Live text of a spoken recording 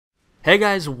Hey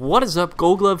guys, what is up?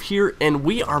 GoldGlove here, and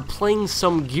we are playing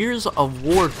some Gears of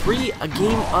War 3, a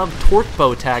game of torque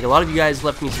bow tag. A lot of you guys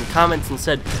left me some comments and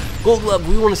said, GoldGlove,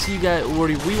 we want to see you guys,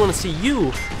 we want to see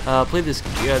you play this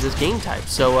game type.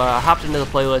 So I hopped into the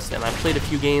playlist and I played a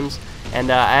few games,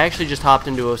 and I actually just hopped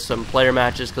into some player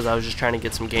matches because I was just trying to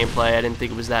get some gameplay. I didn't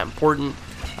think it was that important.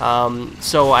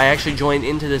 So I actually joined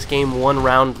into this game one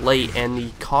round late, and the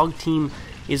COG team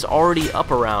is already up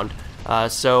a round.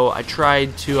 So I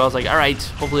was like, alright,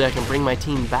 hopefully I can bring my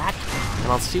team back,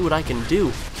 and I'll see what I can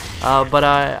do. But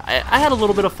I had a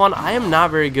little bit of fun. I am not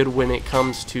very good when it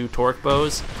comes to torque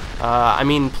bows. I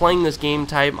mean, playing this game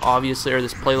type, obviously, or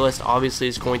this playlist, obviously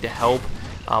is going to help.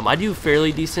 I do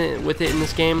fairly decent with it in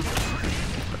this game,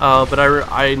 but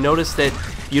I noticed that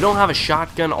you don't have a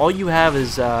shotgun. All you have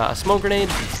is a smoke grenade,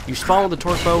 you spawn with a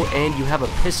torque bow, and you have a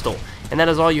pistol. And that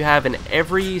is all you have, and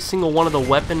every single one of the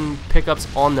weapon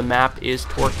pickups on the map is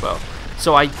torque bow.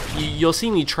 So you'll see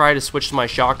me try to switch to my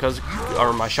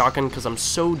shotgun because I'm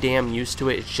so damn used to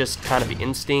it. It's just kind of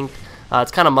instinct. It's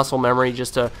kind of muscle memory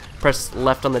just to press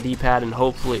left on the D-pad and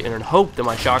hope that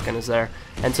my shotgun is there.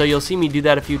 And so you'll see me do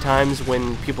that a few times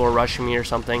when people are rushing me or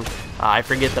something. I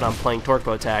forget that I'm playing torque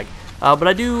bow tag. But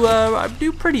I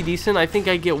do pretty decent. I think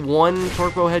I get one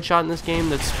torque bow headshot in this game.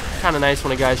 That's kind of nice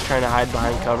when a guy's trying to hide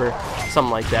behind cover, something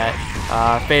like that.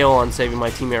 Fail on saving my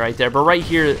teammate right there. But right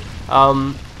here,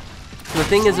 the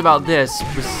thing is about this,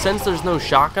 since there's no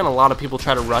shotgun, a lot of people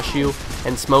try to rush you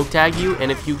and smoke tag you,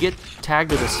 and if you get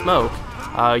tagged with a smoke,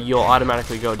 you'll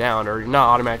automatically go down, or not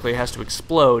automatically, it has to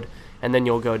explode, and then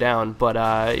you'll go down. But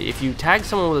if you tag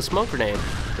someone with a smoke grenade,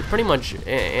 it's pretty much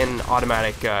an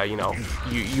automatic,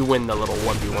 you win the little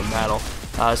 1v1 battle.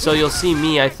 So you'll see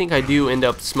me, I think I do end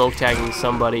up smoke tagging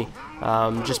somebody,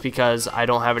 just because I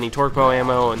don't have any torque bow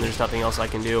ammo and there's nothing else I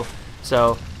can do.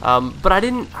 So, but I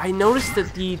noticed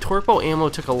that the torque bow ammo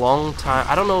took a long time.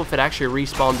 I don't know if it actually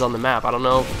respawns on the map. I don't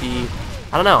know if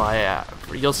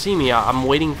you'll see me,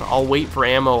 I'll wait for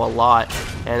ammo a lot,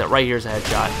 and right here's a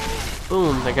headshot.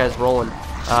 Boom, that guy's rolling.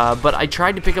 But I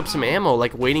tried to pick up some ammo,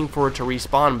 like waiting for it to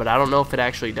respawn, but I don't know if it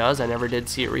actually does. I never did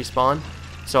see it respawn.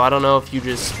 So I don't know if you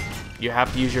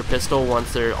have to use your pistol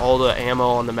once all the ammo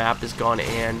on the map is gone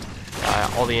and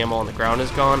all the ammo on the ground is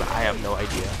gone. I have no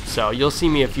idea. So you'll see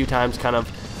me a few times kind of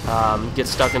get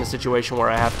stuck in a situation where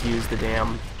I have to use the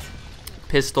damn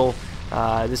pistol.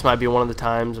 This might be one of the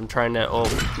times I'm trying to, oh,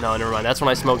 no, never mind. That's when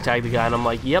I smoke tag the guy and I'm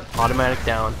like, yep, automatic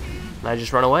down. And I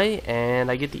just run away and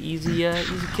I get the easy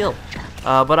kill.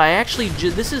 But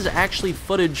this is actually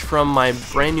footage from my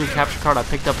brand new capture card. I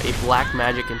picked up a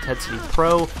Blackmagic Intensity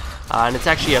Pro, and it's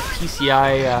actually a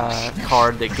PCI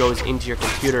card that goes into your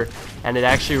computer, and it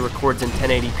actually records in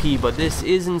 1080p, but this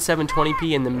is in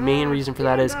 720p, and the main reason for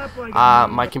that is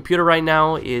my computer right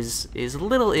now is a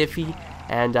little iffy,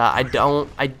 and I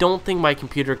don't think my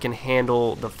computer can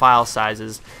handle the file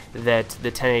sizes that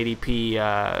the 1080p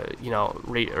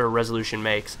resolution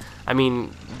makes. I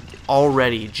mean,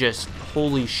 already just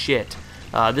holy shit.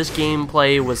 This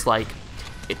gameplay was like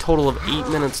a total of 8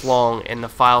 minutes long, and the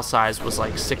file size was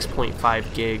like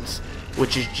 6.5 gigs,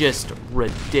 which is just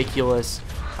ridiculous.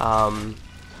 You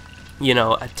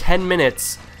know, 10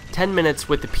 minutes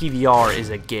with the PVR is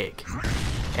a gig,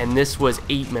 and this was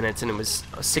 8 minutes and it was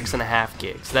 6.5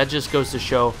 gigs. That just goes to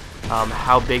show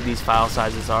how big these file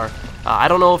sizes are. I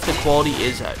don't know if the quality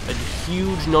is a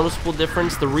huge noticeable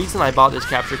difference. The reason I bought this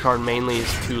capture card mainly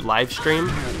is to live stream,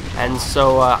 and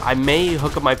so I may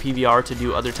hook up my PVR to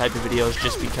do other type of videos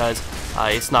just because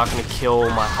it's not going to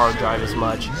kill my hard drive as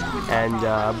much. And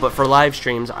but for live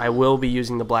streams, I will be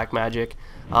using the Blackmagic.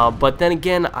 But then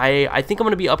again, I think I'm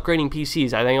going to be upgrading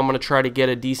PCs. I think I'm going to try to get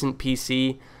a decent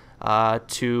PC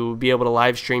to be able to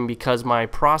live stream, because my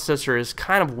processor is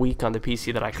kind of weak on the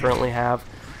PC that I currently have.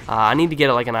 I need to get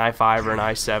it like an i5 or an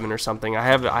i7 or something. I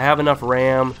have enough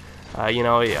RAM. You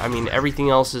know, I mean, everything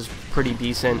else is pretty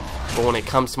decent, but when it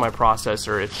comes to my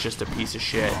processor, it's just a piece of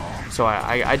shit. So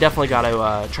I definitely got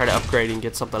to try to upgrade and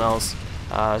get something else,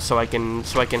 so I can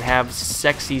have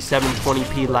sexy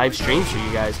 720p live streams for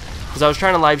you guys. Because I was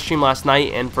trying to live stream last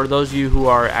night, and for those of you who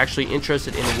are actually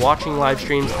interested in watching live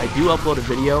streams, I do upload a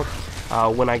video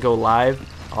when I go live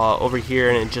over here,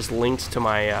 and it just links to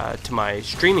my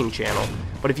streaming channel.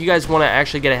 But if you guys want to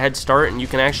actually get a head start, and you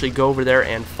can actually go over there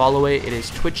and follow it, it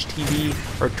is Twitch TV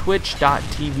or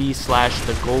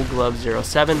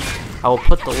twitch.tv/thegoldglove07. I will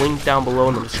put the link down below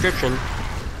in the description.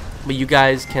 But you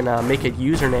guys can make a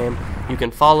username. You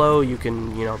can follow. You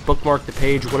can bookmark the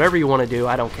page. Whatever you want to do,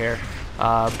 I don't care.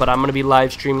 But I'm going to be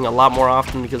live streaming a lot more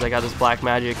often because I got this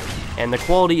Blackmagic, and the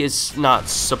quality is not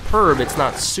superb. It's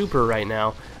not super right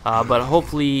now, but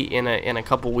hopefully in a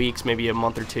couple weeks, maybe a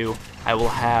month or two, I will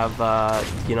have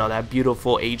you know, that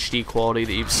beautiful HD quality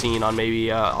that you've seen on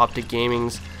maybe Optic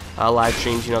Gaming's live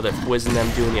streams, you know, that Wiz and them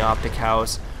doing the Optic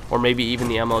House, or maybe even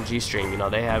the MLG stream, you know,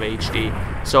 they have HD.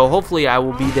 So hopefully I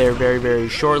will be there very, very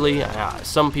shortly.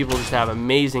 Some people just have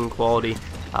amazing quality,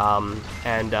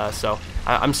 so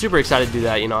I'm super excited to do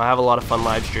that. You know, I have a lot of fun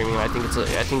live streaming. I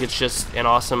think it's just an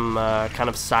awesome kind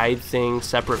of side thing,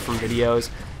 separate from videos.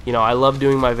 You know, I love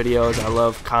doing my videos. I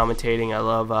love commentating. I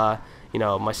love you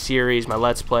know, my series, my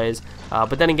Let's Plays.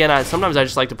 But then again, sometimes I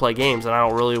just like to play games, and I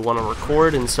don't really want to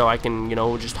record, and so I can, you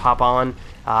know, just hop on.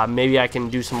 Maybe I can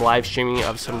do some live streaming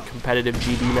of some competitive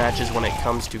GD matches when it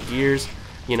comes to Gears.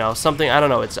 You know, something, I don't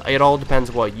know. It all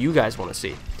depends what you guys want to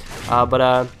see.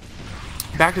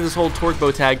 Back to this whole Torque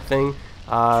Bow tag thing.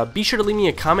 Be sure to leave me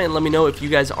a comment and let me know if you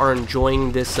guys are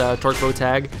enjoying this Torque Bow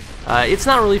tag. It's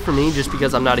not really for me, just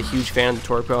because I'm not a huge fan of the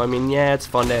Torque Bow. I mean, yeah, it's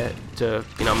fun to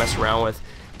you know, mess around with,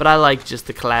 but I like just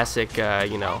the classic,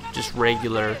 you know, just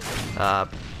regular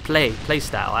play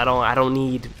style. I don't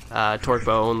need Torque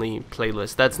Bow only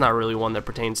playlist. That's not really one that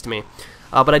pertains to me.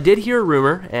 But I did hear a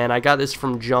rumor, and I got this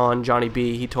from Johnny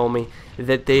B. He told me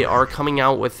that they are coming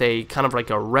out with a kind of like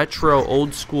a retro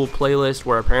old school playlist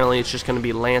where apparently it's just going to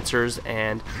be Lancers,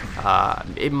 and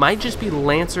it might just be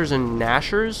Lancers and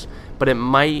Nashers, but it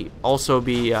might also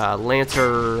be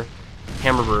Lancer,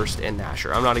 Hammerburst, and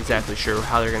Nasher. I'm not exactly sure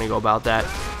how they're going to go about that,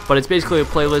 but it's basically a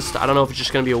playlist. I don't know if it's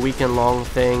just going to be a weekend long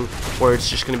thing, or it's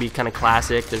just going to be kind of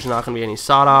classic. There's not going to be any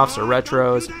sawed-offs or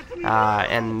retros,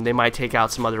 and they might take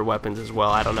out some other weapons as well.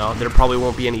 I don't know. There probably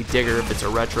won't be any Digger if it's a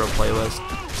retro playlist,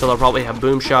 so they'll probably have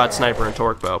Boom Shot, Sniper, and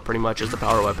Torque Bow pretty much as the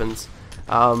power weapons.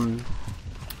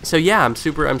 So yeah, I'm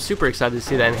super excited to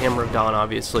see that, in Hammer of Dawn,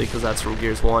 obviously, because that's from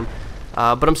Gears 1.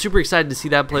 But I'm super excited to see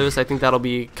that playlist. I think that'll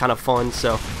be kind of fun.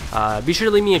 So be sure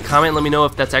to leave me a comment. Let me know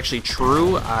if that's actually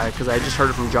true, because I just heard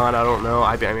it from John. I don't know.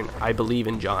 I mean, I believe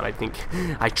in John. I think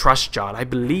I trust John. I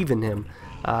believe in him.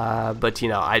 But you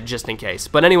know, just in case.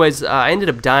 But anyways, I ended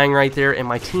up dying right there, and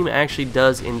my team actually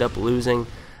does end up losing.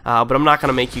 But I'm not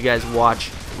gonna make you guys watch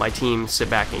my team sit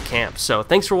back and camp. So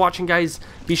thanks for watching, guys.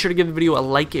 Be sure to give the video a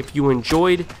like if you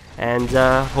enjoyed, and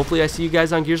hopefully I see you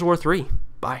guys on Gears of War 3.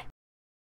 Bye.